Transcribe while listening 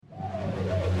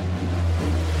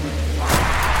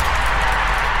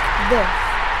This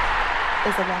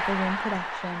is a Locker Room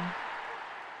production.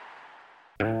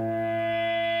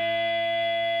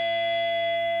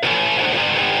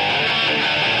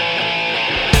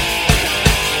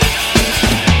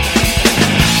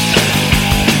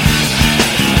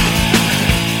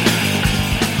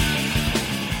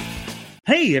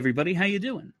 Hey everybody, how you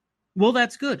doing? Well,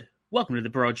 that's good. Welcome to the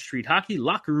Broad Street Hockey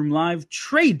Locker Room Live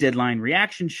Trade Deadline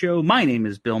Reaction Show. My name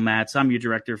is Bill Matz. I'm your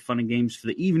director of fun and games for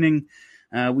the evening.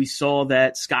 We saw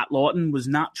that Scott Laughton was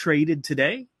not traded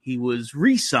today. He was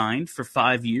re-signed for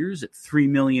 5 years at $3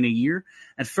 million a year.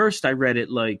 At first, I read it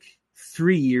like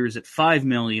 3 years at $5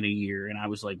 million a year, and I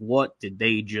was like, "What did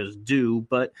they just do?"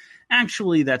 But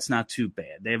actually, that's not too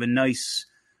bad. They have a nice,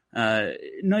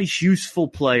 useful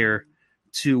player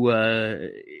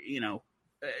to,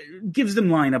 gives them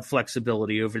lineup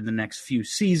flexibility over the next few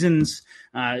seasons.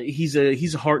 He's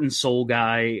a heart and soul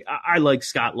guy. I like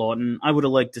Scott Laughton. I would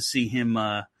have liked to see him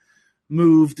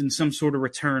moved and some sort of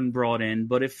return brought in.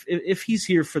 But if he's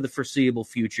here for the foreseeable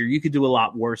future, you could do a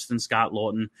lot worse than Scott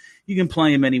Laughton. You can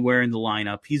play him anywhere in the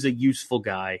lineup. He's a useful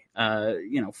guy.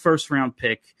 First round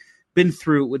pick. Been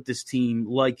through it with this team.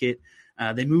 Like it.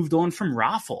 They moved on from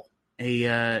Raffl.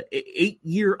 A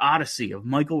 8-year odyssey of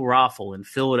Michael Raffl in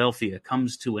Philadelphia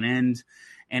comes to an end,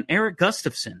 and Erik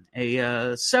Gustafsson,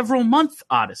 a several-month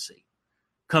odyssey,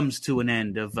 comes to an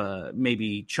end of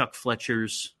maybe Chuck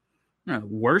Fletcher's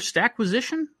worst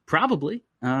acquisition, probably.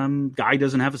 Guy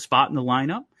doesn't have a spot in the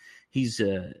lineup. He's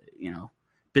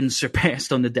been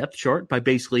surpassed on the depth chart by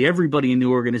basically everybody in the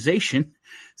organization.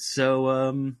 So,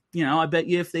 I bet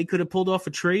you if they could have pulled off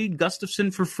a trade,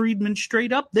 Gustafsson for Friedman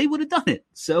straight up, they would have done it.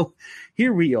 So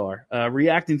here we are,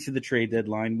 reacting to the trade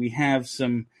deadline. We have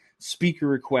some speaker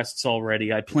requests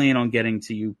already. I plan on getting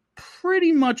to you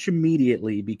pretty much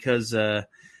immediately because,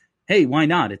 hey, why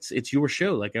not? It's your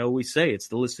show. Like I always say, it's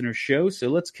the listener's show. So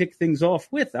let's kick things off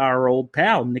with our old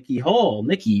pal, Nikki Hall.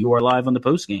 Nikki, you are live on the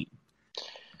postgame.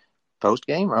 Post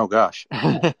game? Oh gosh.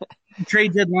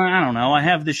 Trade deadline. I don't know. I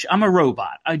have this. I'm a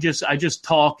robot. I just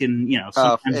talk, and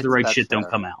sometimes the right shit don't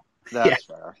come out. That's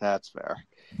fair. That's fair.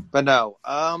 But no.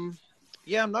 I'm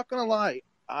not gonna lie.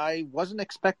 I wasn't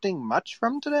expecting much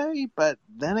from today, but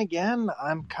then again,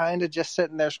 I'm kind of just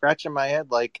sitting there scratching my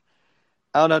head. Like,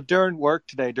 I don't know. During work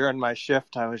today, during my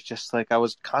shift, I was just like, I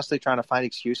was constantly trying to find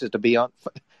excuses to be on,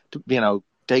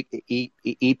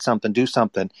 eat something, do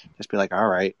something, just be like, all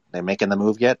right, they making the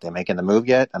move yet? And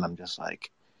I'm just like,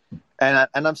 and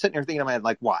I'm sitting here thinking in my head,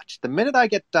 like, watch. The minute I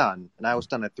get done, and I was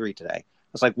done at 3 today, I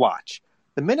was like, watch.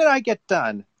 The minute I get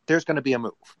done, there's going to be a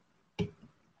move.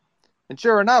 And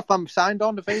sure enough, I'm signed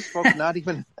on to Facebook not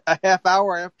even a half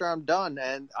hour after I'm done,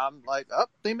 and I'm like, oh,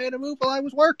 they made a move while I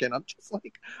was working. I'm just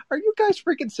like, are you guys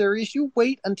freaking serious? You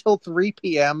wait until 3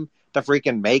 p.m. to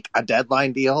freaking make a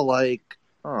deadline deal? Like,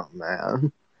 oh,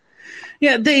 man.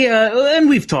 Yeah, they and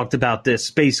we've talked about this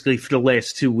basically for the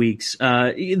last 2 weeks.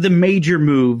 The major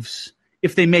moves,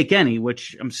 if they make any,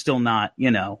 which I'm still not,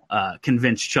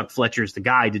 convinced Chuck Fletcher's the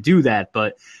guy to do that,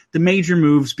 but the major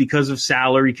moves because of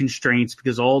salary constraints,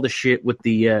 because all the shit with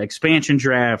the expansion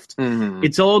draft,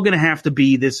 it's all going to have to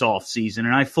be this offseason,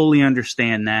 and I fully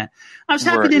understand that. I was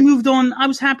happy they moved on. I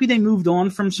was happy they moved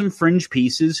on from some fringe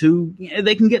pieces who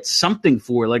they can get something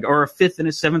for, like, or a 5th and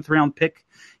a 7th round pick.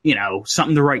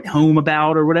 Something to write home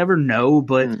about or whatever. No,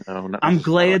 but I'm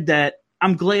glad that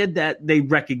they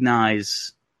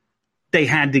recognize they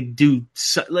had to do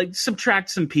subtract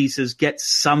some pieces, get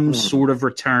some sort of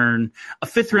return. A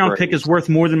 5th round pick is worth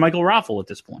more than Michael Raffl at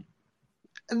this point.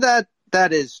 That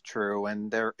is true, and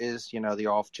there is the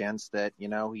off chance that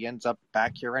he ends up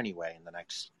back here anyway in the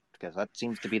next, because that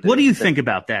seems to be. What do you think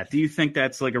about that? Do you think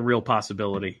that's like a real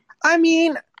possibility? I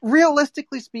mean,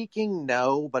 realistically speaking,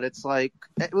 no, but it's like,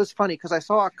 it was funny because I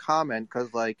saw a comment,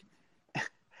 because like,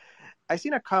 I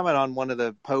seen a comment on one of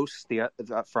the posts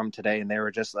from today, and they were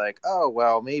just like, oh,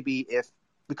 well, maybe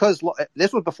because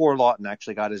this was before Laughton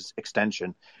actually got his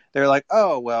extension, they're like,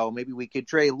 oh, well, maybe we could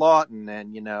trade Laughton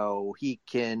and, he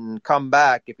can come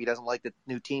back if he doesn't like the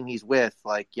new team he's with,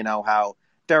 like, how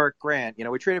Derek Grant,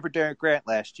 we traded for Derek Grant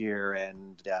last year,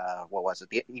 and what was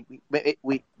it?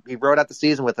 He wrote out the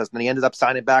season with us, and he ended up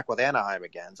signing back with Anaheim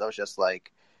again. So it's just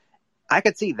like, I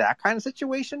could see that kind of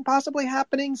situation possibly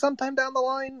happening sometime down the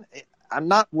line. I'm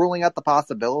not ruling out the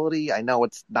possibility. I know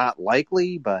it's not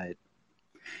likely, but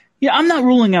yeah, I'm not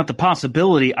ruling out the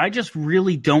possibility. I just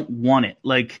really don't want it.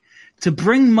 Like, to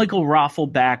bring Michael Raffl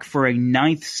back for a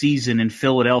 9th season in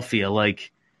Philadelphia,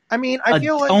 I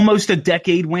feel like almost a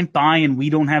decade went by and we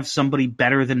don't have somebody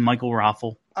better than Michael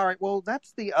Raffl. All right, well,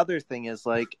 that's the other thing is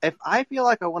like if I feel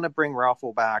like I want to bring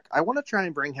Raffle back, I want to try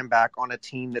and bring him back on a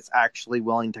team that's actually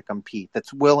willing to compete, that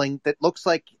looks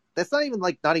like that's not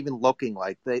even looking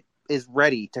like that is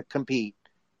ready to compete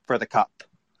for the cup.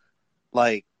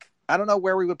 Like I don't know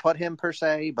where we would put him per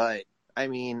se, but I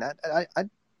mean, I'd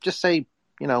just say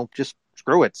just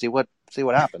screw it, see what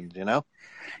happens, Yeah,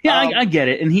 I get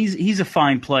it, and he's a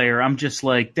fine player. I'm just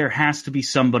like there has to be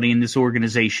somebody in this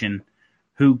organization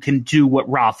who can do what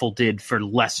Raffle did for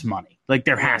less money. Like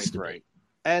there has to be.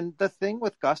 And the thing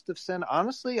with Gustafsson,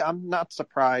 honestly, I'm not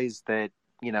surprised that,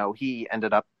 he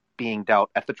ended up being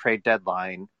dealt at the trade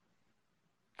deadline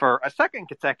for a second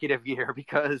consecutive year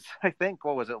because I think,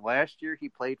 what was it, last year he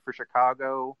played for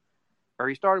Chicago, or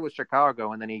he started with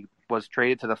Chicago and then he was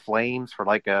traded to the Flames for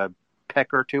like a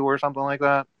pick or two or something like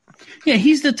that. Yeah,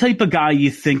 he's the type of guy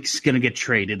you think's going to get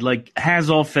traded. Like, has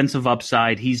offensive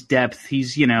upside. He's depth.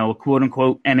 He's, a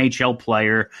quote-unquote NHL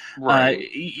player. Right.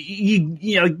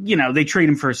 They trade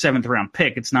him for a 7th-round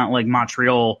pick. It's not like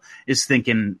Montreal is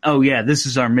thinking, oh, yeah, this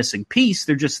is our missing piece.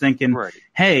 They're just thinking,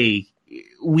 hey,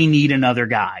 we need another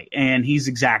guy. And he's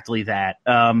exactly that.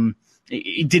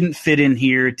 It didn't fit in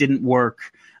here. It didn't work.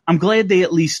 I'm glad they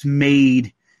at least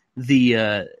made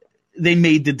the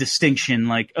distinction,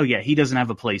 like, oh yeah, he doesn't have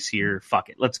a place here. Fuck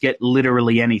it. Let's get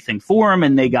literally anything for him.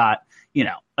 And they got,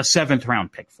 a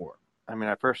 7th-round pick for him. I mean,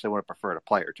 I personally would have preferred a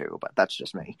player too, but that's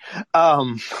just me.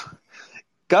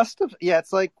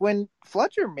 It's like when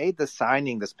Fletcher made the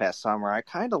signing this past summer, I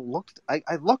kind of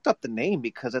I looked up the name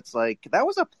because it's like, that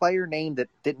was a player name that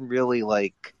didn't really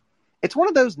it's one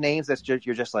of those names that's just,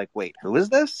 you're just like, wait, who is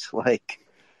this?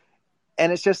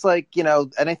 And it's just like,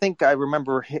 and I think I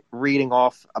remember reading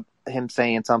off him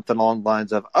saying something along the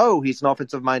lines of, oh, he's an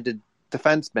offensive-minded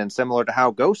defenseman, similar to how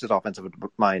Ghost is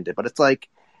offensive-minded. But it's like,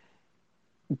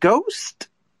 Ghost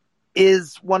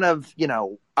is one of,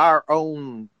 our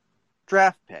own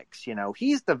draft picks.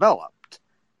 He's developed.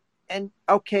 And,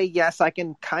 okay, yes, I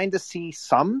can kind of see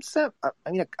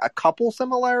a couple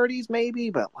similarities maybe,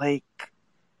 but,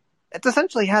 it's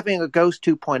essentially having a Ghost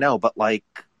 2.0, but,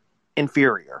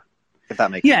 inferior. If that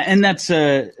makes sense. And that's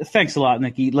thanks a lot,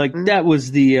 Nikki. That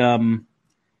was the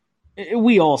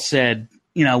we all said,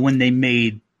 when they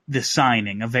made the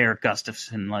signing of Erik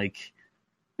Gustafsson,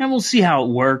 and we'll see how it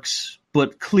works,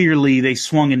 but clearly they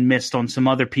swung and missed on some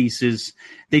other pieces.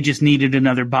 They just needed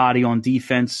another body on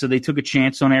defense, so they took a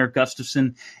chance on Erik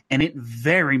Gustafsson, and it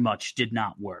very much did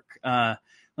not work.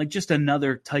 Just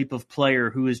another type of player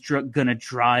who is going to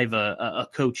drive a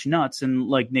coach nuts. And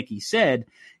like Nikki said,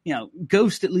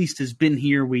 Ghost at least has been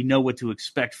here. We know what to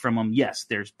expect from him. Yes,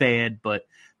 there's bad, but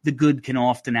the good can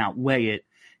often outweigh it.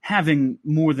 Having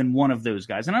more than one of those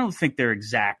guys, and I don't think they're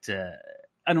exact.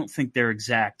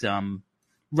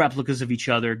 Replicas of each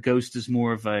other. Ghost is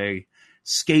more of a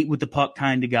skate with the puck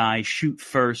kind of guy, shoot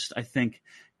first. I think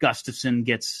Gustafsson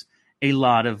gets a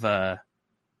lot of.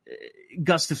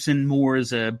 Gustafsson more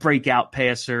as a breakout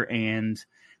passer and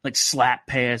slap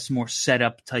pass, more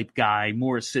setup type guy,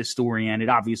 more assist oriented.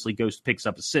 Obviously Ghost picks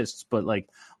up assists, but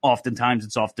oftentimes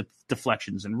it's off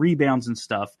deflections and rebounds and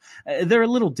stuff. They're a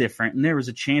little different, and there was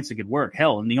a chance it could work.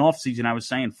 Hell, in the offseason I was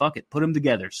saying, fuck it, put them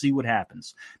together, see what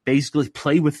happens. Basically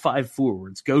play with 5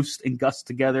 forwards, Ghost and Gus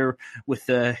together with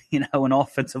an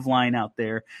offensive line out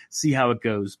there, see how it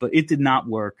goes. But it did not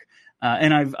work.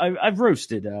 And I've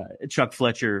roasted Chuck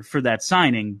Fletcher for that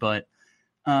signing, but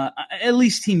at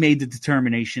least he made the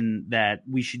determination that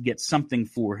we should get something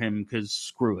for him because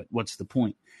screw it, what's the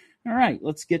point? All right,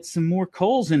 let's get some more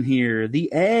calls in here. The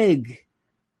Eggman,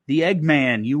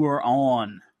 you are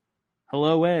on.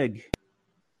 Hello, Egg.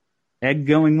 Egg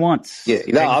going once. Yeah,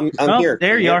 no, I'm here.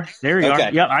 There you are. There you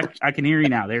are. Yeah, I can hear you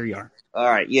now. There you are. All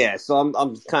right, yeah. So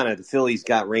I'm kind of, the Phillies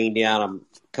got rained down. I'm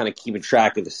kind of keeping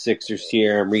track of the Sixers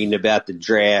here. I'm reading about the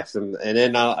draft, and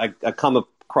then I come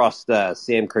across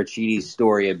Sam Carchidis's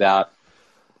story about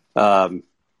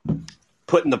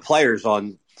putting the players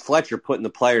on Fletcher, putting the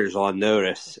players on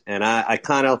notice, and I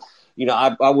kind of,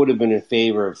 I would have been in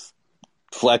favor of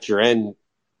Fletcher and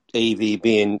AV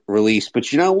being released,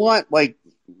 but you know what,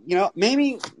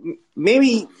 maybe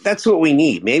that's what we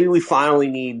need. Maybe we finally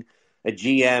need a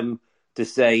GM to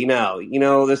say,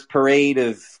 this parade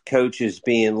of coaches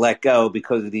being let go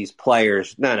because of these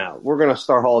players. No, we're going to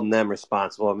start holding them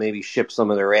responsible and maybe ship some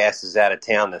of their asses out of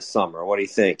town this summer. What do you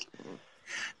think?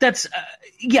 That's,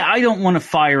 I don't want to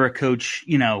fire a coach,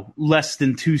 less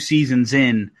than 2 seasons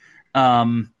in.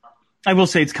 I will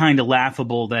say it's kind of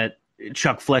laughable that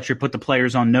Chuck Fletcher put the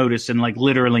players on notice and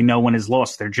literally no one has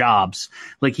lost their jobs.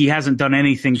 He hasn't done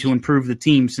anything to improve the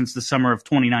team since the summer of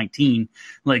 2019.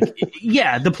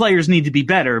 The players need to be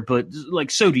better, but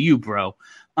so do you, bro.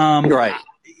 Right.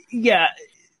 Yeah,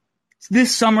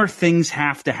 this summer things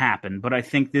have to happen, but I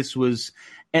think this was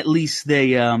at least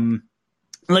they,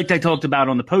 like I talked about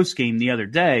on the post game the other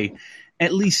day,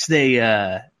 at least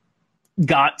they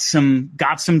got some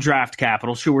draft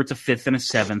capital. Sure, it's a 5th and a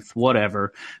 7th,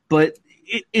 whatever, but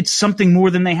it's something more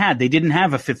than they had. They didn't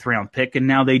have a 5th round pick, and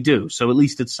now they do. So at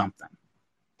least it's something.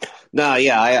 No,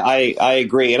 yeah, I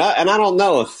agree, and I don't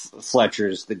know if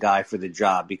Fletcher's the guy for the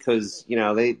job because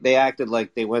they acted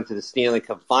like they went to the Stanley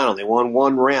Cup final. They won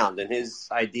one round, and his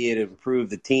idea to improve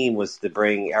the team was to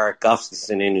bring Eric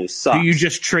Gustafsson in, who sucks. You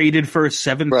just traded for a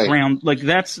 7th round, like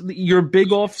that's your big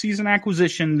offseason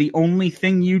acquisition. The only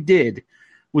thing you did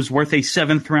was worth a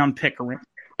 7th round pick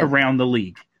around the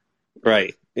league.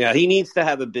 Right. Yeah, he needs to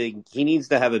have a big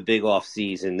off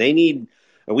season. They need.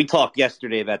 We talked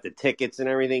yesterday about the tickets and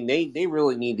everything. They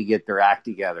really need to get their act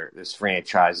together, this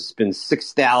franchise. It's been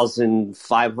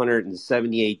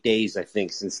 6,578 days, I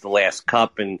think, since the last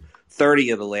Cup, and 30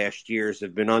 of the last years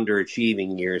have been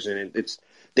underachieving years, and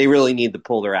they really need to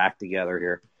pull their act together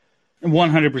here.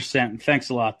 100%. Thanks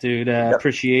a lot, dude.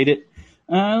 Appreciate it.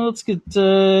 Let's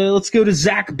go to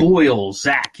Zach Boyle.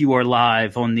 Zach, you are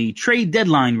live on the trade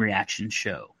deadline reaction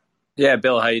show. Yeah,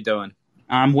 Bill, how you doing?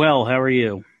 I'm well. How are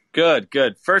you? Good.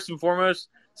 First and foremost,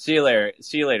 see you later,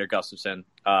 Gustafsson.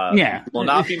 Will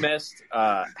not be missed.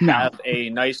 Have a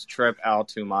nice trip out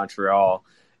to Montreal.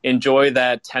 Enjoy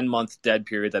that 10-month dead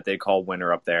period that they call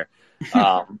winter up there.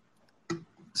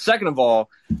 Second of all,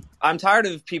 I'm tired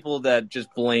of people that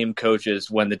just blame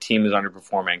coaches when the team is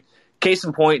underperforming. Case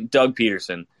in point, Doug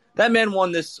Peterson. That man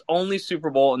won this only Super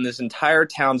Bowl in this entire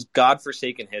town's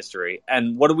godforsaken history.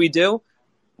 And what do?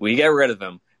 We get rid of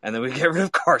him. And then we get rid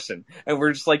of Carson. And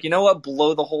we're just like, you know what?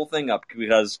 Blow the whole thing up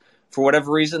because for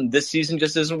whatever reason, this season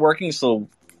just isn't working. So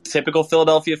typical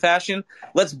Philadelphia fashion,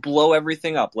 let's blow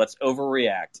everything up. Let's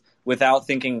overreact without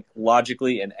thinking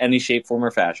logically in any shape, form, or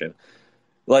fashion.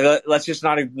 Like, let's just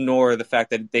not ignore the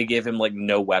fact that they gave him, like,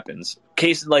 no weapons.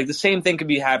 The same thing could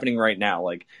be happening right now.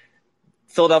 Like,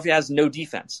 Philadelphia has no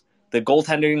defense. The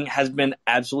goaltending has been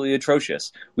absolutely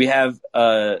atrocious. We have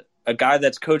a guy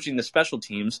that's coaching the special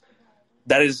teams.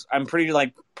 That is, I'm pretty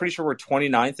sure we're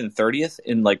 29th and 30th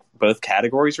in like both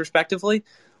categories respectively.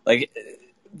 Like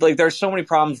there's so many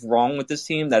problems wrong with this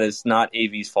team that is not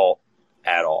AV's fault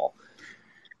at all.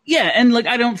 Yeah, and like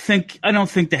I don't think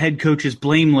the head coach is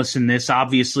blameless in this.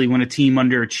 Obviously, when a team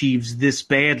underachieves this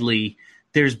badly,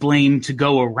 there's blame to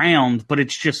go around, but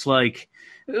it's just like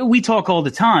we talk all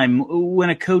the time. When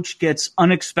a coach gets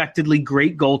unexpectedly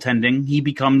great goaltending, he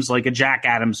becomes like a Jack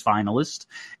Adams finalist.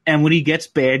 And when he gets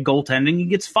bad goaltending, he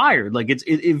gets fired. Like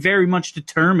it very much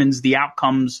determines the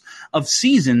outcomes of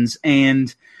seasons.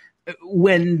 And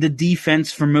when the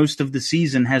defense for most of the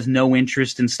season has no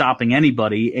interest in stopping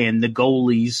anybody and the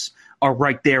goalies are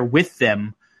right there with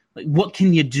them, like, what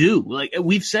can you do? Like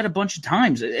we've said a bunch of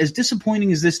times, as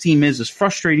disappointing as this team is, as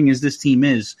frustrating as this team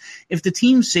is, if the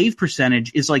team's save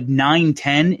percentage is like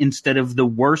 9-10 instead of the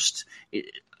worst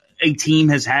a team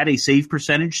has had a save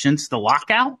percentage since the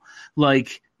lockout,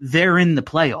 like they're in the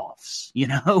playoffs,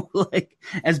 like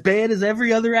as bad as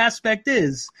every other aspect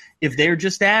is, if they're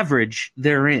just average,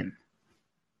 they're in.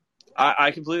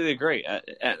 I completely agree.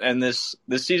 And this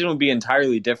season would be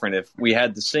entirely different if we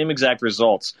had the same exact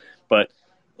results, but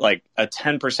like a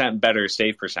 10% better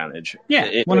save percentage.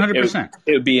 Yeah, 100%.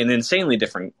 It would be an insanely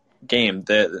different game.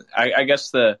 I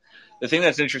guess the thing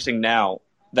that's interesting now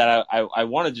that I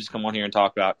want to just come on here and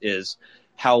talk about is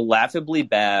how laughably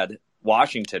bad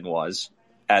Washington was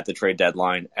at the trade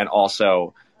deadline, and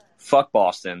also fuck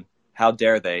Boston. How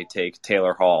dare they take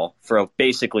Taylor Hall for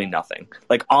basically nothing?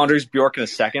 Like Anders Bjork in a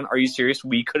second. Are you serious?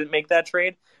 We couldn't make that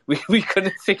trade? We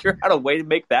couldn't figure out a way to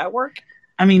make that work?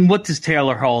 I mean, what does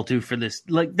Taylor Hall do for this?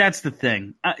 Like, that's the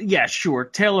thing. Yeah, sure.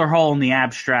 Taylor Hall in the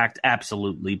abstract,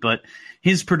 absolutely. But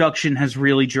his production has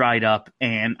really dried up,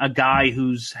 and a guy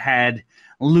who's had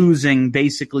losing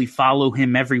basically follow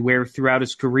him everywhere throughout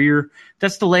his career,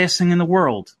 that's the last thing in the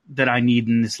world that I need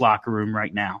in this locker room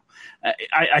right now.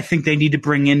 I think they need to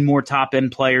bring in more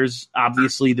top-end players,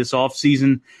 obviously, this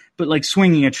offseason. But, like,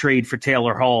 swinging a trade for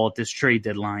Taylor Hall at this trade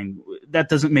deadline, that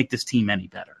doesn't make this team any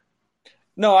better.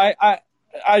 No,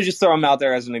 I just throw him out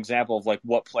there as an example of like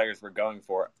what players we're going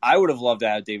for. I would have loved to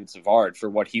have David Savard for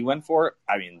what he went for.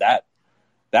 I mean, that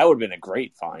would have been a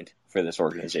great find for this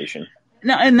organization.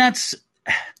 No, and that's,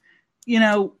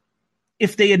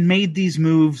 if they had made these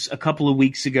moves a couple of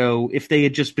weeks ago, if they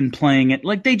had just been playing it,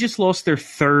 like they just lost their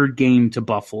third game to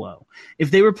Buffalo.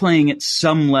 If they were playing at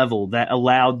some level that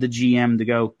allowed the GM to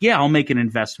go, yeah, I'll make an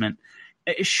investment.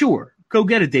 Sure, go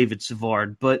get a David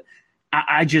Savard, but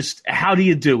I just, how do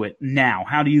you do it now?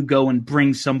 How do you go and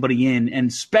bring somebody in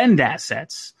and spend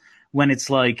assets when it's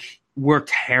like we're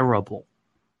terrible?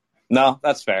 No,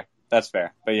 that's fair. That's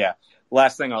fair. But yeah,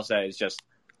 last thing I'll say is just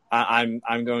I'm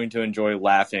going to enjoy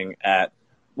laughing at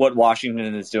what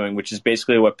Washington is doing, which is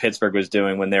basically what Pittsburgh was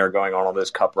doing when they were going on all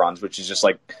those cup runs, which is just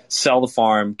like sell the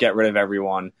farm, get rid of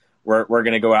everyone. We're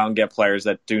going to go out and get players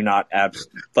that do not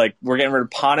we're getting rid of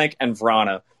Panik and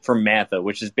Vrana from Mantha,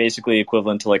 which is basically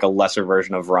equivalent to like a lesser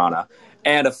version of Vrana,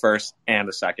 and a first and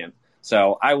a second.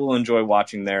 So I will enjoy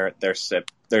watching their ship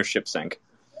sink.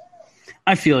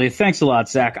 I feel you. Thanks a lot,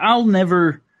 Zach.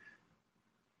 A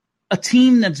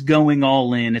team that's going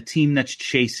all in, a team that's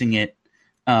chasing it,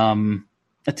 a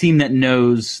team that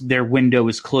knows their window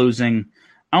is closing,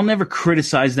 I'll never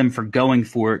criticize them for going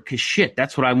for it because, shit,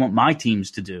 that's what I want my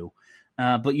teams to do.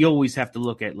 But you always have to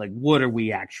look at, like, what are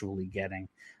we actually getting?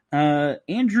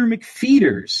 Andrew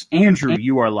McFeeders. Andrew,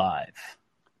 you are live.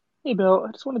 Hey, Bill.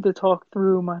 I just wanted to talk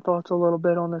through my thoughts a little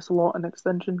bit on this Lawton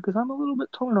extension because I'm a little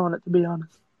bit torn on it, to be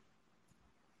honest.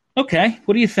 Okay.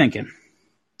 What are you thinking?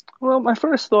 Well, my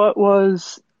first thought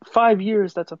was 5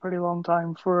 years. That's a pretty long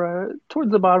time for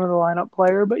towards the bottom of the lineup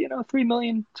player. But, $3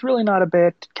 million, it's really not a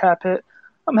bad cap hit.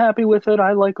 I'm happy with it.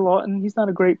 I like Lawton. He's not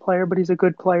a great player, but he's a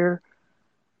good player.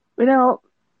 But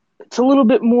it's a little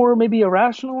bit more maybe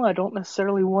irrational. I don't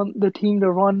necessarily want the team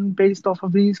to run based off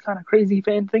of these kind of crazy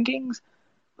fan thinkings.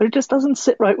 But it just doesn't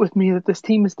sit right with me that this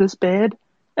team is this bad.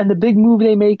 And the big move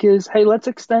they make is, hey, let's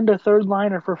extend a third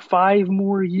liner for 5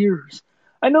 more years.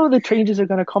 I know the changes are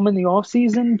going to come in the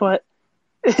offseason, but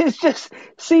it just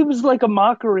seems like a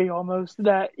mockery almost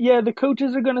that, the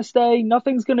coaches are going to stay,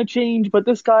 nothing's going to change, but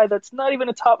this guy that's not even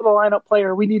a top-of-the-lineup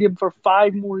player, we need him for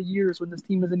 5 more years when this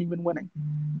team isn't even winning.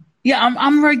 Yeah,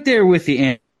 I'm right there with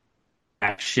you.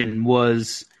 Action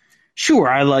was, sure,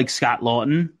 I like Scott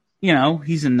Lawton.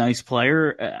 He's a nice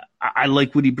player. I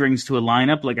like what he brings to a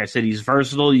lineup. Like I said, he's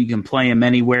versatile. You can play him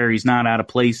anywhere. He's not out of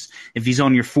place. If he's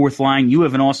on your fourth line, you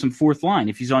have an awesome fourth line.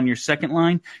 If he's on your second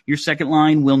line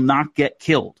will not get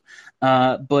killed.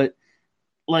 But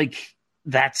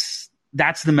that's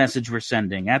the message we're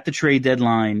sending at the trade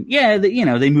deadline. Yeah,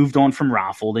 they moved on from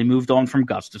Raffle. They moved on from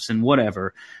Gustafson,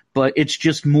 whatever. But it's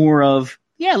just more of,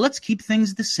 let's keep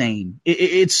things the same.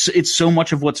 It's so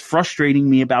much of what's frustrating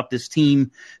me about this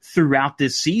team throughout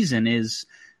this season is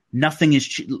nothing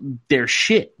is they're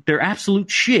shit. They're absolute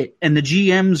shit. And the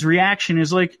GM's reaction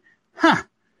is like, I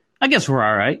guess we're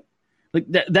all right. Like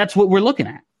that's what we're looking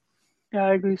at. Yeah,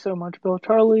 I agree so much, Bill.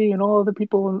 Charlie and all the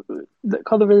people that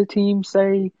cover the team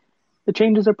say the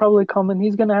changes are probably coming.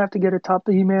 He's going to have to get a top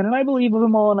D man, and I believe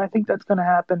them all, and I think that's going to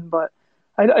happen. But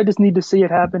I just need to see it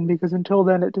happen because until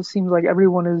then, it just seems like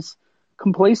everyone is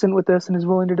complacent with this and is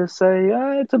willing to just say,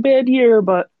 it's a bad year,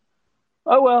 but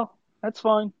oh well, that's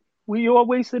fine. We all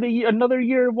wasted another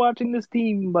year watching this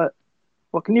team, but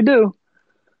what can you do?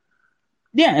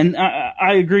 Yeah, and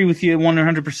I agree with you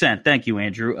 100%. Thank you,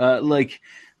 Andrew.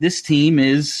 This team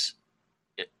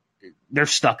they're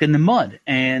stuck in the mud,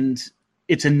 and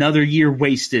it's another year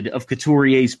wasted of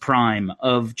Couturier's prime,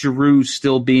 of Giroux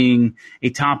still being a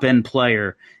top-end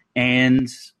player, and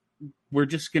we're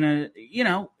just going to,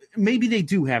 maybe they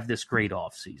do have this great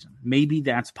offseason. Maybe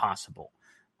that's possible.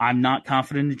 I'm not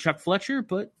confident in Chuck Fletcher,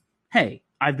 but hey,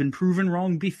 I've been proven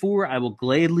wrong before. I will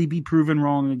gladly be proven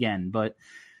wrong again, but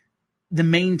the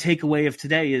main takeaway of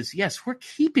today is, yes, we're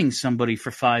keeping somebody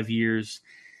for 5 years.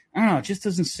 I don't know, it just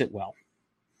doesn't sit well.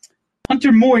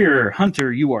 Hunter Moyer.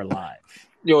 Hunter, you are live.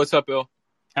 Yo, what's up, Bill?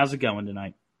 How's it going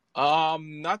tonight?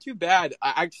 Not too bad.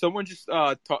 Someone just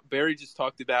Barry just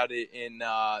talked about it in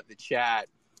the chat.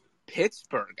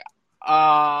 Pittsburgh.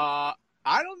 I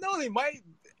don't know. They might.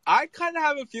 I kind of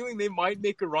have a feeling they might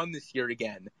make a run this year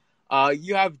again.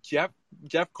 You have Jeff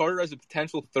Carter as a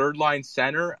potential third line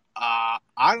center. I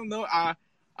don't know.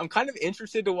 I'm kind of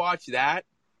interested to watch that.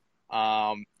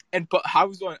 But I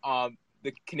was on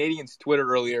the Canadians' Twitter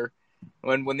earlier.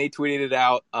 When they tweeted it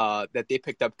out that they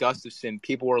picked up Gustafson,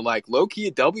 people were like, low-key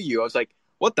a W. I was like,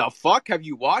 what the fuck? Have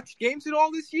you watched games at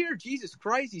all this year? Jesus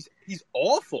Christ, he's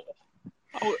awful.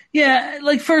 Oh. Yeah,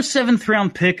 first 7th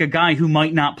round pick, a guy who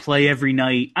might not play every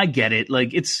night. I get it.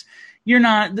 You're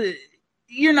not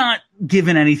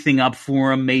giving anything up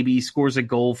for him. Maybe he scores a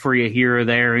goal for you here or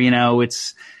there.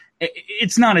 It's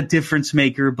not a difference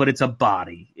maker, but it's a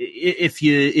body. If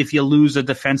you lose a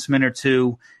defenseman or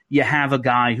two, you have a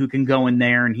guy who can go in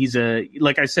there and he's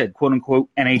like I said, quote unquote,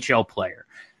 NHL player.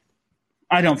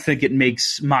 I don't think it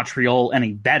makes Montreal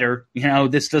any better.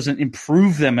 This doesn't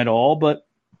improve them at all, but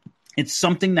It's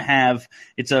something to have.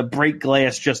 It's a break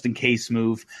glass just in case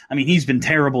move. I mean, he's been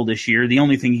terrible this year. The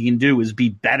only thing he can do is be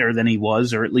better than he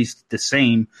was, or at least the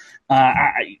same.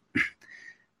 I'm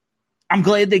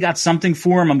glad they got something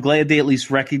for him. I'm glad they at least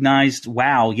recognized,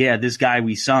 wow, yeah, this guy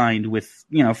we signed with,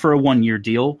 for a 1-year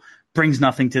deal brings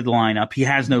nothing to the lineup. He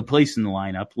has no place in the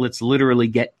lineup. Let's literally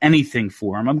get anything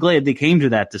for him. I'm glad they came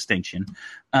to that distinction.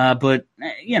 But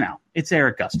it's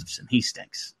Eric Gustafson. He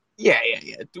stinks. Yeah,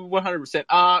 100%.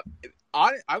 I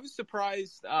was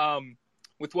surprised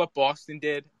with what Boston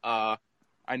did. I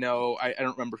know I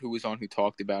don't remember who was on who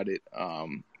talked about it.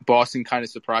 Boston kind of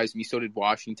surprised me. So did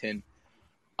Washington.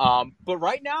 But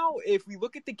right now, if we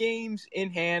look at the games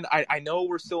in hand, I know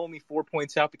we're still only 4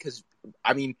 points out because,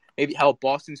 I mean, maybe hell,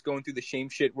 Boston's going through the same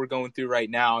shit we're going through right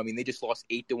now. I mean, they just lost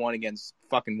 8-1 against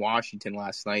fucking Washington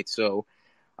last night. So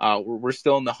we're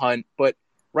still in the hunt. But,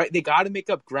 right, they got to make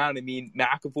up ground. I mean,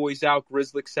 McAvoy's out,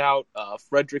 Grzelcyk's out,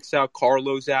 Frederick's out,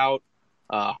 Carlo's out,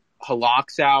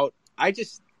 Halak's out.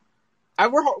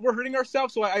 We're hurting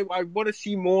ourselves, so I want to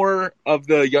see more of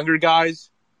the younger guys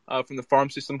from the farm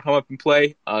system come up and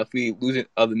play. If we lose it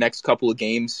the next couple of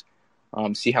games,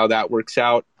 see how that works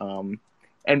out.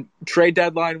 And trade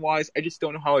deadline wise, I just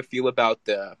don't know how I feel about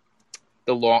the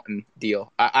Laughton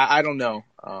deal. I don't know.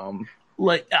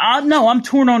 No, I'm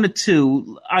torn on it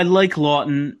too. I like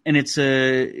Laughton, and it's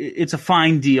a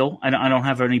fine deal. I don't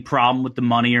have any problem with the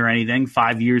money or anything.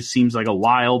 5 years seems like a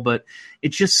while, but it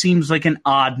just seems like an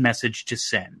odd message to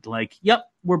send. Like, yep,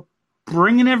 we're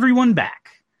bringing everyone back.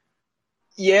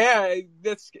 Yeah,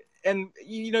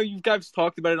 you guys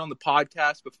talked about it on the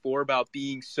podcast before about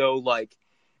being so like,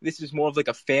 this is more of like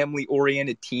a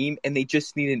family-oriented team, and they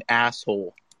just need an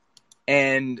asshole.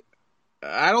 And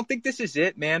I don't think this is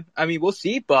it, man. I mean, we'll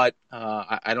see, but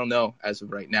I don't know as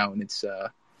of right now, and it's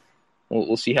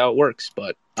we'll see how it works.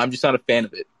 But I'm just not a fan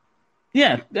of it.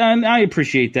 Yeah, and I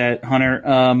appreciate that,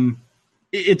 Hunter.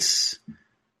 It's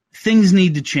things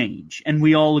need to change, and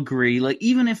we all agree. Like,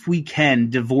 even if we can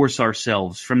divorce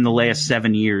ourselves from the last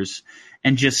 7 years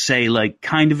and just say, like,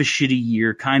 kind of a shitty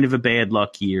year, kind of a bad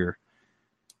luck year,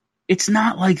 it's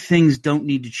not like things don't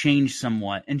need to change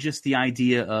somewhat. And just the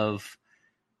idea of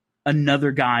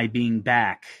another guy being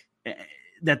back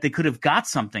that they could have got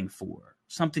something for,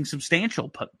 something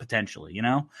substantial potentially,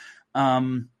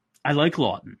 I like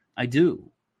Laughton. I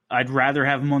do. I'd rather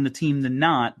have him on the team than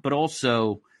not, but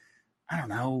also, I don't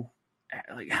know,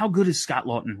 like, how good is Scott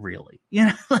Laughton really?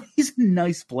 He's a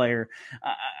nice player.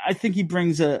 I think he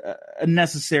brings a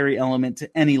necessary element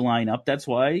to any lineup. That's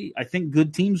why I think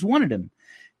good teams wanted him.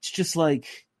 It's just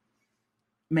like,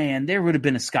 man, there would have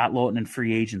been a Scott Laughton in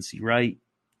free agency, right?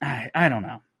 I don't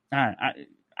know. I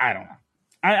don't know.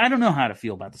 I don't know how to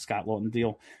feel about the Scott Laughton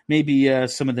deal. Maybe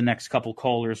some of the next couple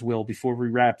callers will before we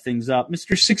wrap things up.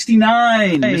 Mr.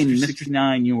 69. Mr.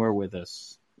 69, you are with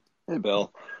us. Hey,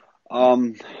 Bill.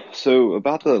 So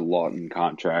about the Laughton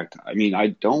contract, I mean, I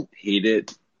don't hate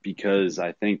it because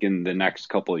I think in the next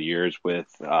couple of years with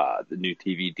the new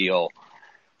TV deal,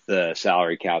 the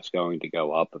salary cap's going to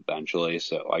go up eventually.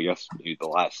 So I guess maybe the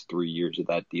last 3 years of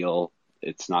that deal,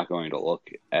 it's not going to look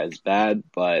as bad.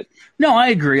 But no, I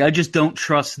agree. I just don't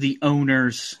trust the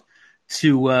owners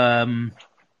to. I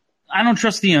don't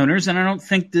trust the owners, and I don't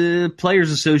think the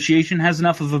Players Association has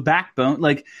enough of a backbone.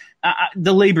 Like,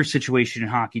 the labor situation in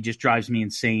hockey just drives me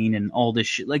insane, and all this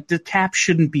shit. Like, the cap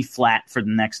shouldn't be flat for the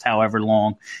next however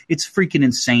long. It's freaking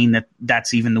insane that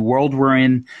that's even the world we're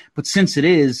in. But since it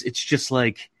is, it's just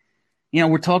like,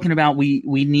 we're talking about we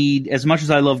need, as much as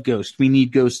I love Ghost, we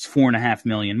need Ghost's $4.5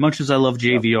 million. Much as I love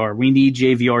JVR, we need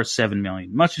JVR's $7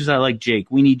 million. Much as I like Jake,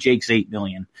 we need Jake's $8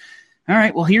 million. All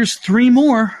right, well, here's 3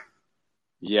 more.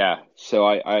 Yeah, so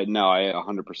I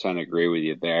 100% agree with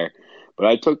you there. But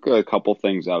I took a couple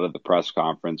things out of the press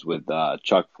conference with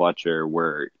Chuck Fletcher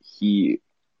where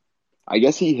I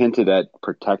guess he hinted at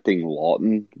protecting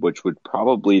Laughton, which would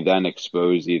probably then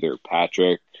expose either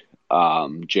Patrick,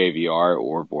 JVR,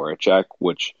 or Voracek,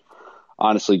 which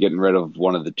honestly getting rid of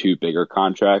one of the 2 bigger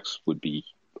contracts would be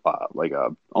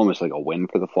almost like a win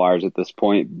for the Flyers at this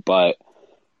point. But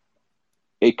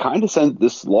it kind of sends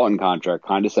this Laughton contract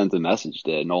kind of sends a message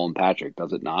to Nolan Patrick,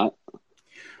 does it not?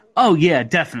 Oh, yeah,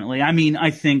 definitely. I mean,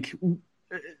 I think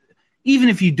even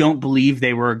if you don't believe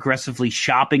they were aggressively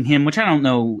shopping him, which I don't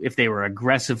know if they were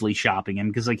aggressively shopping him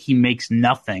because, like, he makes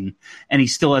nothing and he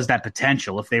still has that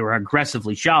potential. If they were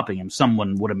aggressively shopping him,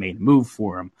 someone would have made a move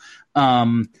for him.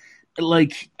 I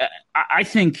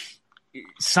think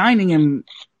signing him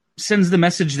sends the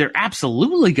message they're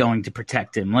absolutely going to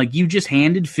protect him. Like, you just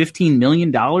handed $15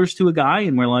 million to a guy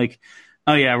and we're like,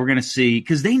 oh, yeah, we're going to see.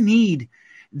 Because they need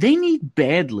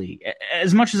badly,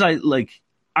 as much as I like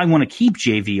I want to keep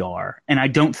JVR, and I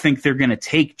don't think they're going to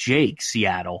take Jake,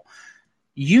 Seattle.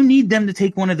 You need them to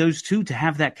take one of those two to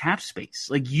have that cap space.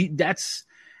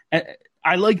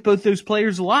 I like both those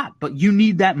players a lot, but you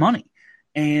need that money.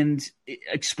 And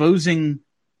exposing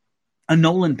a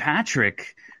Nolan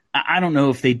Patrick, I don't know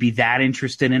if they'd be that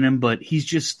interested in him, but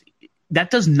that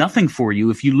does nothing for you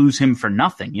if you lose him for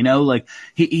nothing.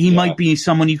 He might be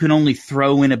someone you can only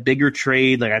throw in a bigger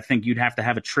trade. Like, I think you'd have to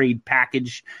have a trade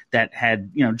package that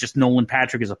had, just Nolan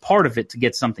Patrick as a part of it to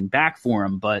get something back for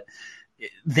him. But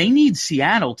they need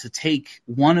Seattle to take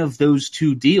one of those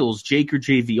two deals, Jake or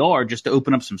JVR, just to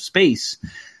open up some space.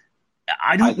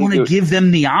 I don't want to give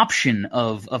them the option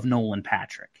of Nolan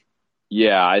Patrick.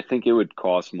 Yeah, I think it would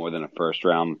cost more than a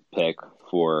first-round pick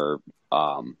for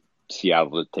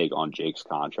Seattle to take on Jake's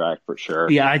contract for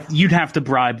sure. Yeah, you'd have to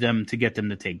bribe them to get them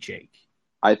to take Jake.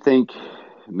 I think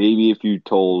maybe if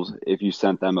you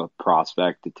sent them a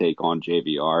prospect to take on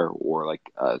JVR or like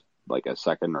a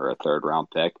second or a third round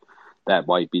pick, that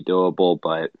might be doable.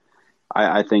 But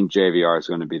I think JVR is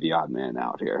going to be the odd man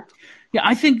out here. Yeah,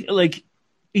 I think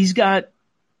he's got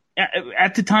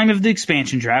at the time of the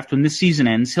expansion draft, when this season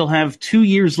ends, he'll have 2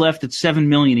 years left at $7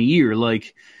 million a year.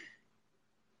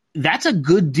 That's a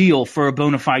good deal for a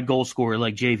bona fide goal scorer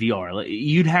like JVR.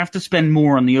 You'd have to spend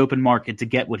more on the open market to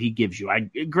get what he gives you.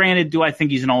 Granted, do I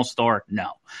think he's an all-star?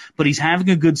 No. But he's having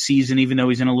a good season, even though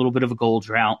he's in a little bit of a goal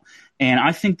drought. And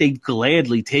I think they'd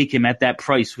gladly take him at that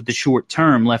price with the short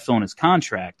term left on his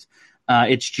contract.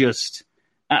 It's just,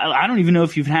 I don't even know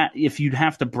if you'd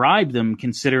have to bribe them,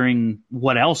 considering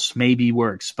what else maybe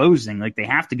we're exposing. They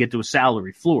have to get to a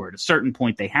salary floor. At a certain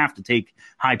point, they have to take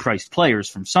high-priced players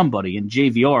from somebody, and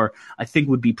JVR, I think,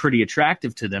 would be pretty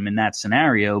attractive to them in that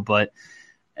scenario. But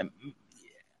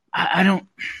I'm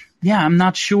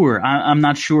not sure. I'm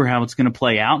not sure how it's going to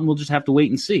play out, and we'll just have to wait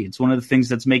and see. It's one of the things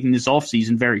that's making this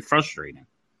offseason very frustrating.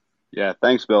 Yeah,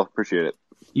 thanks, Bill. Appreciate it.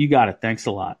 You got it. Thanks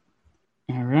a lot.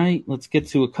 All right, let's get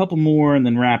to a couple more and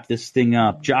then wrap this thing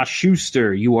up. Josh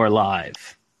Schuster, you are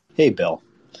live. Hey, Bill.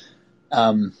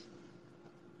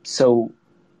 So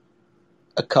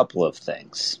a couple of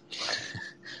things.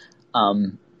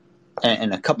 And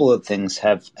a couple of things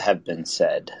have been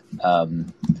said.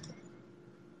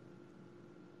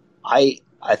 I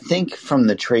think from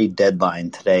the trade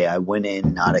deadline today, I went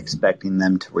in not expecting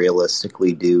them to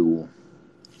realistically do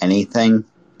anything.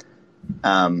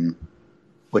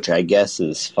 Which I guess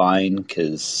is fine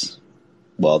because,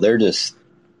 well, they're just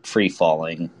free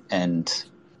falling, and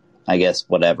I guess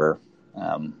whatever.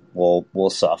 We'll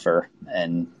suffer.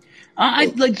 And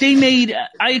I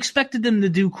expected them to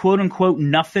do quote unquote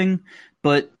nothing,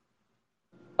 but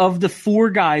of the four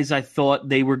guys I thought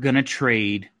they were going to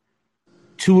trade,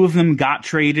 two of them got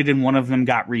traded and one of them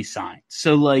got re-signed.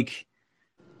 So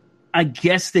I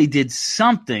guess they did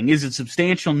something. Is it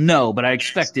substantial? No, but I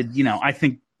expected, I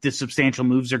think the substantial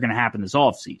moves are going to happen this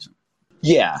offseason.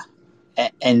 Yeah.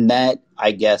 And that,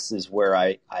 I guess, is where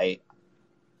I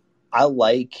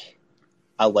like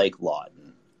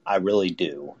Lawton. I really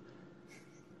do.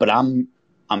 But I'm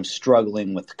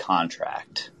struggling with the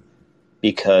contract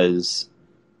because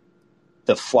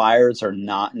the Flyers are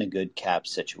not in a good cap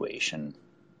situation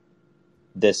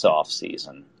this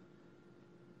offseason.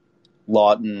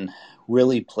 Lawton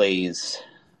really plays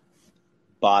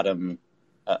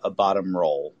a bottom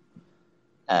role.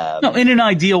 No, in an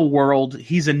ideal world,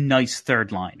 he's a nice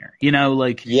third liner.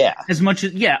 Yeah. As much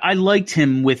as I liked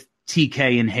him with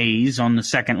TK and Hayes on the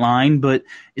second line, but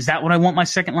is that what I want my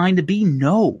second line to be?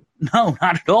 No, not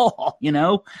at all.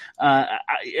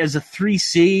 As a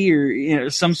 3C or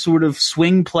some sort of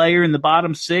swing player in the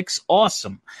bottom six,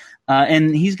 awesome.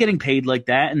 And he's getting paid like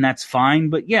that, and that's fine.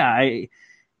 But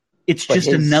it's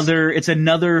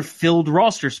another filled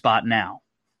roster spot now.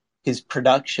 His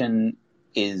production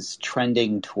is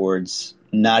trending towards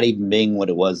not even being what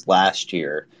it was last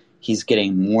year. He's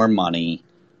getting more money,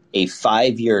 a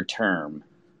 5-year term.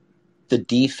 The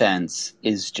defense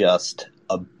is just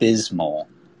abysmal.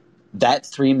 That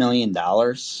 $3 million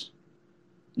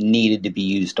needed to be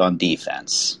used on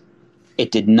defense.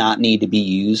 It did not need to be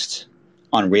used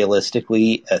on,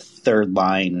 realistically, a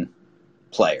third-line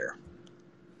player.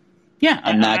 Yeah,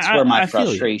 and that's where my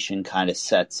frustration kind of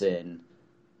sets in.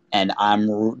 And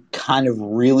I'm kind of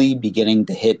really beginning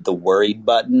to hit the worried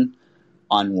button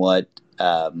on what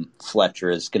Fletcher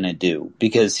is going to do.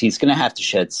 Because he's going to have to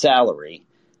shed salary.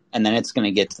 And then it's going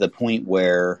to get to the point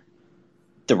where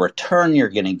the return you're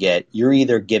going to get, you're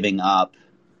either giving up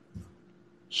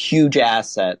huge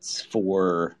assets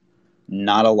for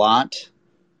not a lot,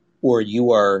 or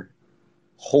you are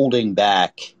holding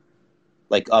back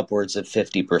upwards of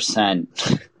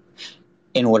 50%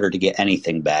 in order to get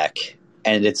anything back.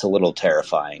 And it's a little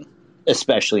terrifying,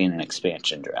 especially in an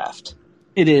expansion draft.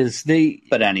 It is.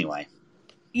 But anyway.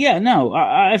 Yeah, no,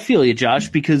 I feel you, Josh,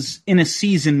 because in a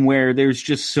season where there's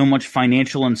just so much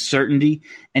financial uncertainty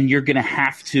and you're going to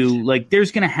have to, like,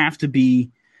 there's going to have to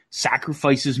be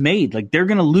sacrifices made. Like, they're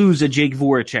going to lose a Jake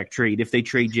Voracek trade if they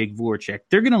trade Jake Voracek.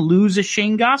 They're going to lose a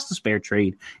Shane Gostisbehere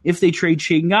trade if they trade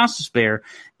Shane Gostisbehere.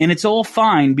 And it's all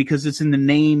fine because it's in the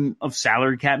name of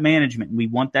salary cap management. We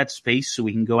want that space so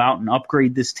we can go out and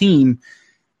upgrade this team.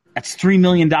 That's $3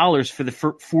 million for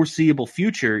the foreseeable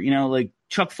future. You know, like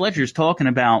Chuck Fletcher's talking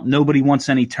about nobody wants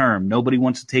any term. Nobody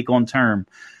wants to take on term.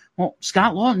 Well,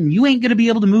 Scott Laughton, you ain't going to be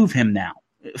able to move him now.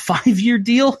 5-year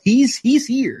deal, he's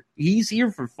here. He's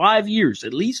here for 5 years,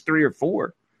 at least 3 or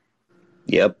 4.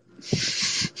 Yep.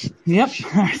 Yep.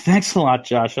 All right, thanks a lot,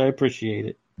 Josh. I appreciate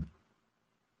it.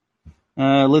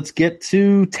 Let's get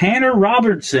to Tanner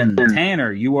Robertson.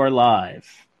 Tanner, you are live.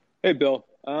 Hey, Bill.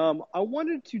 I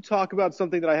wanted to talk about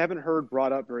something that I haven't heard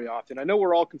brought up very often. I know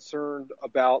we're all concerned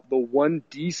about the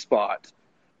 1D spot.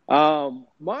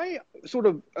 My sort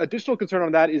of additional concern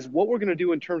on that is what we're going to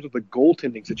do in terms of the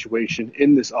goaltending situation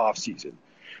in this offseason.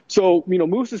 So,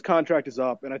 Moose's contract is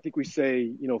up, and I think we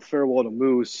say, farewell to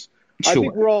Moose. Sure. I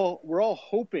think we're all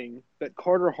hoping that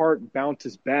Carter Hart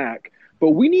bounces back, but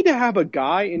we need to have a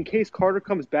guy in case Carter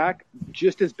comes back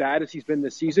just as bad as he's been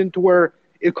this season, to where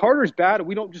if Carter's bad,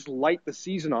 we don't just light the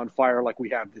season on fire like we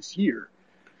have this year.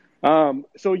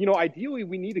 So, ideally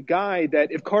we need a guy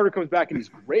that if Carter comes back and he's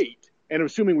great, and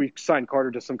assuming we sign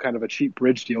Carter to some kind of a cheap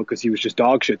bridge deal because he was just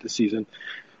dog shit this season,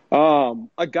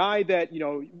 a guy that,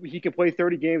 he can play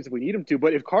 30 games if we need him to,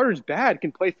 but if Carter's bad,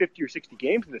 can play 50 or 60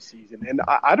 games in this season. And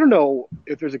I don't know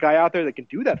if there's a guy out there that can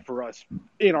do that for us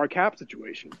in our cap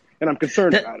situation, and I'm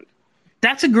concerned about it.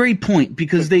 That's a great point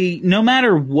because no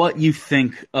matter what you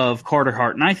think of Carter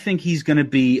Hart, and I think he's going to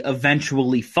be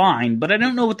eventually fine, but I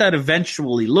don't know what that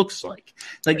eventually looks like.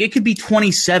 Like, it could be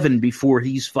 27 before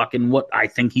he's fucking what I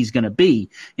think he's going to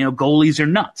be. Goalies are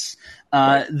nuts.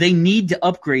 They need to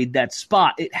upgrade that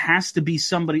spot. It has to be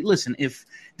somebody. Listen, if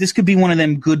this could be one of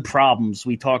them good problems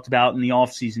we talked about in the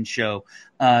offseason show,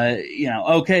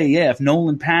 if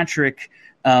Nolan Patrick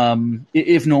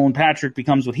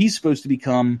becomes what he's supposed to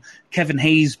become, Kevin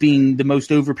Hayes being the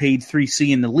most overpaid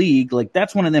 3C in the league, like,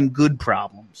 that's one of them good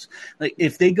problems. Like,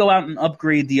 if they go out and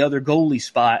upgrade the other goalie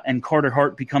spot and Carter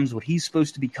Hart becomes what he's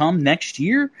supposed to become next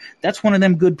year, that's one of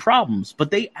them good problems.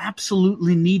 But they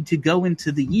absolutely need to go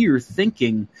into the year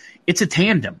thinking it's a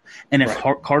tandem. And if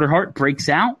Carter Hart breaks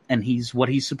out and he's what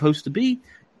he's supposed to be,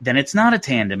 then it's not a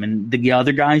tandem, and the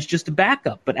other guy's just a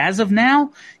backup. But as of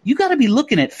now, you got to be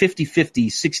looking at 50-50,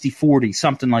 60-40,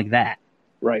 something like that.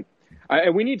 Right.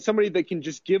 And we need somebody that can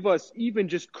just give us even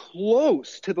just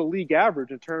close to the league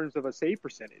average in terms of a save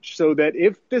percentage, so that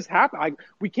if this happens,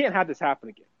 we can't have this happen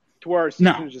again, to where our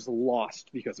season is just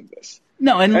lost because of this.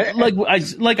 No, and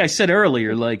like I said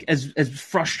earlier, like as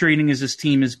frustrating as this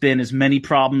team has been, as many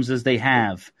problems as they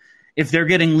have, if they're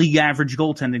getting league average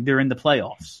goaltending, they're in the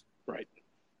playoffs. Right.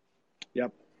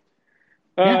 Yep.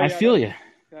 I feel you.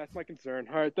 That's my concern.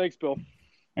 All right, thanks, Bill. All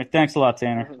right, thanks a lot,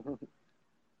 Tanner.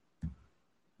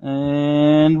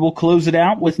 And we'll close it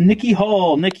out with Nikki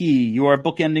Hall. Nikki, you are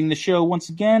bookending the show once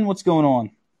again. What's going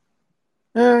on?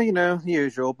 The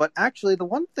usual. But actually, the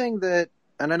one thing that,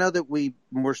 and I know that we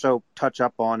more so touch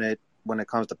up on it when it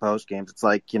comes to post games, it's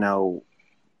like,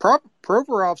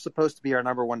 Provorov's supposed to be our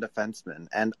number one defenseman.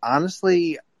 And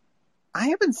honestly, I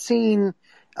haven't seen.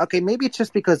 Okay, maybe it's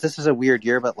just because this is a weird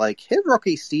year, but like his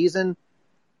rookie season,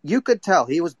 you could tell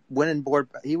he was winning board.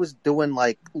 He was doing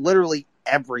like literally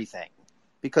everything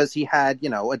because he had,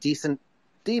 a decent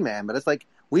D-man. But it's like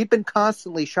we've been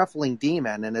constantly shuffling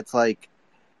D-men, and it's like,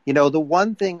 the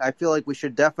one thing I feel like we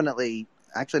should definitely,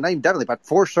 actually not even definitely, but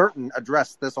for certain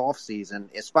address this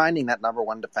offseason is finding that number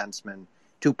one defenseman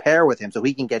to pair with him so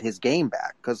he can get his game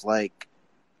back. Because like.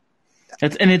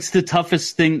 And it's the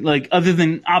toughest thing, like, other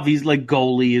than obvious, like,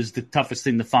 goalie is the toughest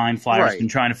thing to find. Flyers been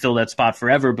trying to fill that spot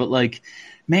forever. But, like,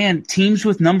 man, teams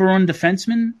with number one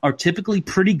defensemen are typically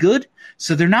pretty good,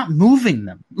 so they're not moving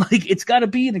them. Like, it's got to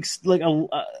be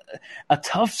a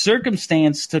tough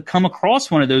circumstance to come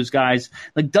across one of those guys.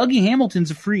 Like, Dougie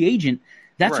Hamilton's a free agent.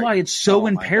 That's why it's so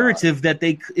imperative that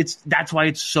that's why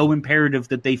it's so imperative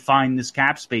that they find this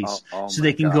cap space so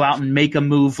they can go out and make a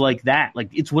move like that. Like,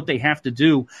 it's what they have to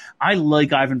do. I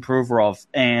like Ivan Provorov,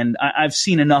 and I've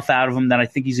seen enough out of him that I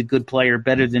think he's a good player,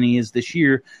 better than he is this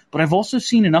year. But I've also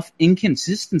seen enough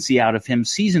inconsistency out of him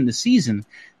season to season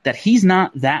that he's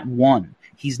not that one.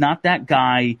 He's not that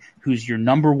guy who's your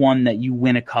number one that you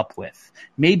win a cup with.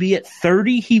 Maybe at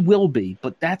 30 he will be,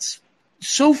 but that's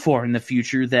so far in the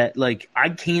future that, like, I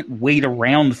can't wait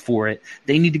around for it.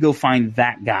 They need to go find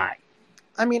that guy.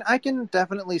 I mean, I can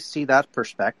definitely see that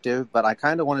perspective, but I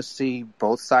kind of want to see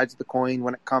both sides of the coin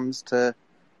when it comes to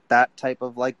that type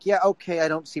of, like, yeah, okay, I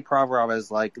don't see Provorov as,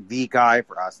 like, the guy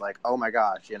for us. Like, oh my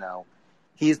gosh, you know,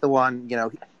 he's the one, you know,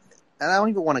 and I don't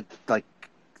even want to, like,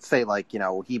 say, like, you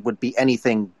know, he would be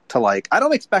anything to, like, I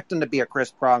don't expect him to be a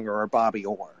Chris Pronger or a Bobby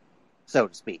Orr, so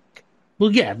to speak.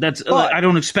 Well, yeah, I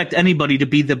don't expect anybody to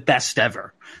be the best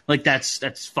ever. Like,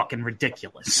 that's fucking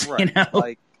ridiculous, right? You know?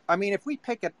 Like, I mean, if we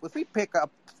pick up that type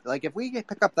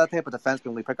of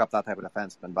defenseman, we pick up that type of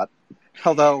defenseman. But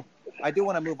although I do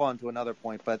want to move on to another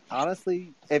point, but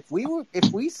honestly, if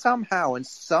we somehow, in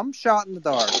some shot in the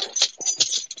dark,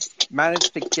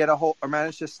 managed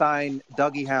to sign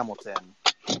Dougie Hamilton,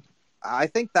 I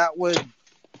think that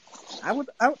I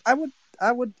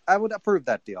would approve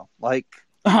that deal. Like,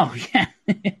 oh yeah.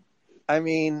 I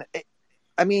mean,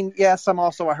 yes, I'm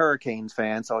also a Hurricanes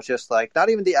fan, so it's just like not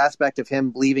even the aspect of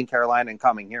him leaving Carolina and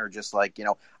coming here. Just like, you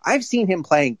know, I've seen him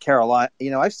playing Carolina.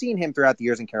 You know, I've seen him throughout the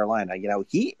years in Carolina. You know,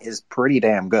 he is pretty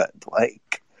damn good.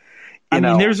 Like, I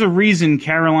mean, there's a reason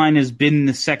Carolina's been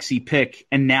the sexy pick,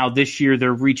 and now this year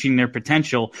they're reaching their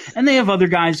potential, and they have other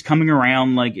guys coming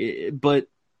around. Like, but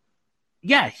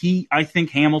yeah, I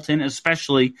think Hamilton,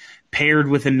 especially paired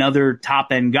with another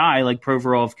top end guy like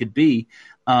Provorov could be.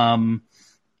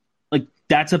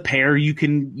 That's a pair you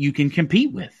can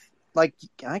compete with. Like,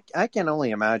 I can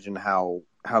only imagine how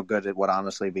good it would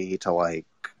honestly be to, like,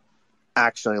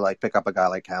 actually, like, pick up a guy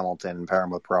like Hamilton and pair him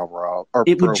with Provorov, or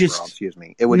Provorov, excuse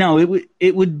me. It would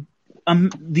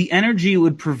the energy it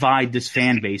would provide this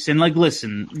fan base. And, like,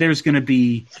 listen, there's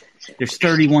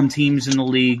 31 teams in the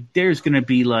league. There's going to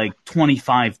be like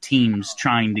 25 teams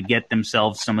trying to get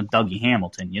themselves some of Dougie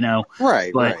Hamilton, you know?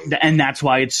 Right, right. And that's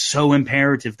why it's so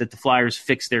imperative that the Flyers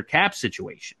fix their cap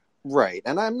situation. Right.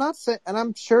 And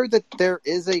I'm sure that there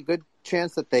is a good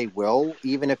chance that they will,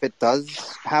 even if it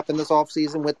does happen this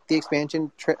offseason with the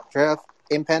expansion draft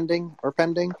pending.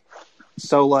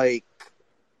 So, like,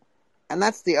 and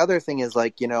that's the other thing is,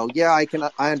 like, you know, yeah,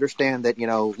 I understand that, you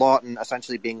know, Lawton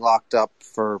essentially being locked up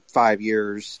for 5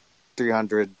 years,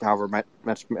 300, however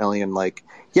much million, like,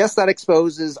 yes, that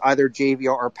exposes either JVR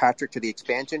or Patrick to the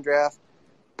expansion draft,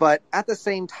 but at the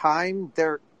same time,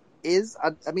 there's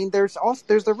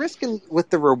the risk with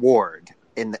the reward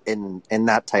in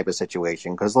that type of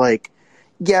situation, because, like,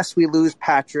 yes, we lose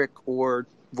Patrick or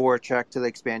Voracek to the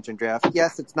expansion draft.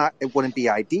 Yes, it wouldn't be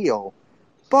ideal,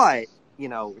 but, you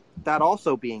know, that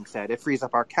also being said, it frees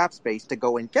up our cap space to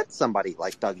go and get somebody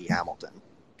like Dougie Hamilton.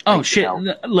 Oh, like, shit. You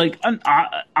know, like,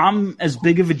 I'm as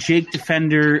big of a Jake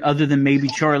defender, other than maybe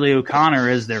Charlie O'Connor,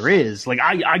 as there is. Like,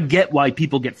 I get why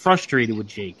people get frustrated with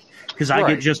Jake, because I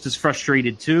get just as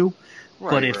frustrated too.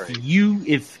 Right, but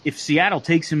if Seattle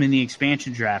takes him in the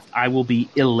expansion draft, I will be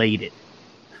elated.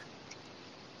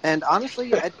 And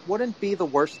honestly, it wouldn't be the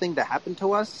worst thing to happen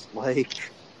to us. Like,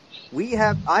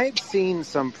 I've seen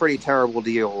some pretty terrible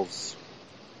deals,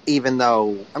 even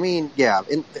though, I mean, yeah,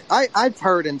 I've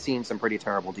heard and seen some pretty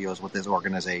terrible deals with this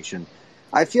organization.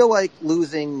 I feel like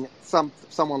losing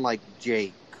someone like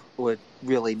Jake would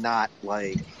really not,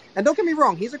 like, and don't get me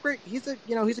wrong, he's a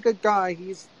good guy.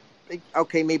 He's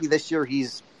okay. Maybe this year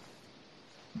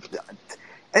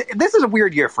this is a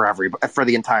weird year for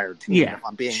the entire team. Yeah, if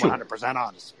I'm being 100%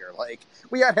 honest here. Like,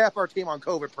 we had half our team on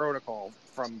COVID protocol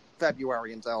from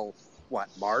February until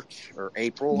March or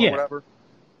April or whatever.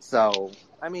 So,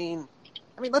 I mean,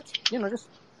 let's, you know, just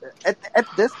at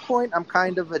this point, I'm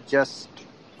kind of just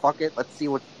fuck it. Let's see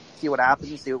what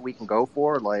happens. See what we can go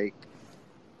for. Like,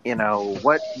 you know,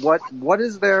 what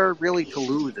is there really to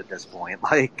lose at this point?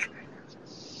 Like,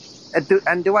 and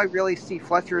do I really see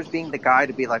Fletcher as being the guy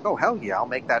to be like, oh hell yeah, I'll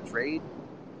make that trade?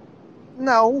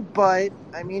 No, but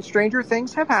I mean, stranger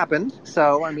things have happened.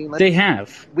 So I mean, they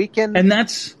have. We can, and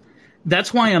that's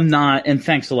why I'm not. And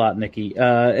thanks a lot, Nikki.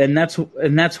 And that's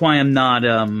why I'm not.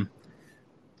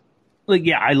 Like,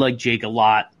 yeah, I like Jake a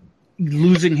lot.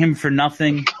 Losing him for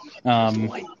nothing.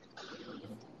 There's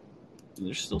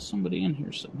still somebody in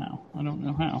here somehow. I don't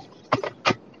know how.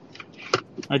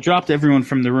 I dropped everyone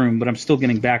from the room, but I'm still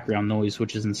getting background noise,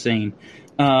 which is insane.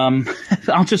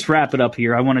 I'll just wrap it up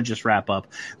here. I want to just wrap up.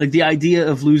 Like, the idea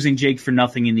of losing Jake for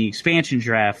nothing in the expansion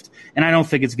draft, and I don't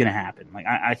think it's going to happen. Like,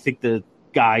 I think the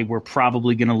guy we're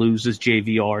probably going to lose is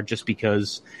JVR, just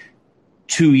because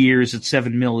 2 years at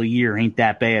 $7 million a year ain't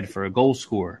that bad for a goal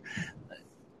scorer.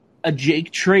 A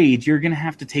Jake trade, you're going to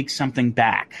have to take something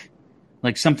back.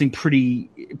 Like something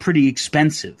pretty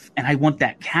expensive, and I want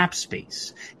that cap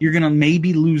space. You're going to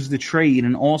maybe lose the trade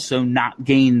and also not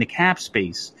gain the cap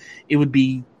space. It would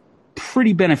be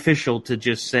pretty beneficial to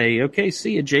just say, okay,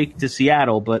 see you, Jake, to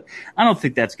Seattle, but I don't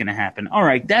think that's going to happen. All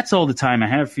right, that's all the time I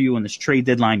have for you on this trade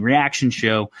deadline reaction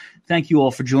show. Thank you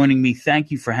all for joining me.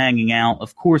 Thank you for hanging out.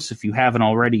 Of course, if you haven't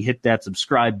already, hit that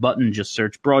subscribe button. Just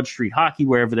search Broad Street Hockey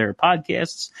wherever there are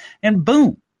podcasts, and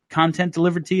boom. Content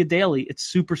delivered to you daily. It's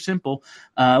super simple.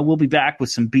 We'll be back with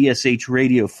some BSH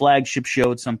Radio flagship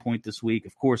show at some point this week.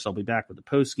 Of course, I'll be back with the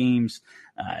post games.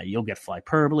 You'll get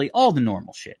Flyperbole, all the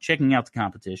normal shit. Checking out the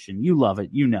competition. You love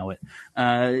it. You know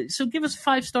it. So give us a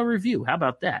 5-star review. How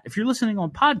about that? If you're listening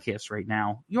on podcasts right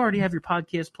now, you already have your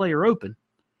podcast player open.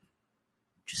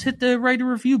 Just hit the write a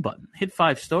review button. Hit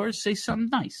 5 stars. Say something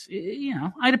nice.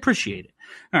 I'd appreciate it.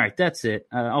 All right, that's it.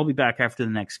 I'll be back after the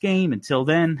next game. Until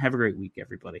then, have a great week,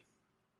 everybody.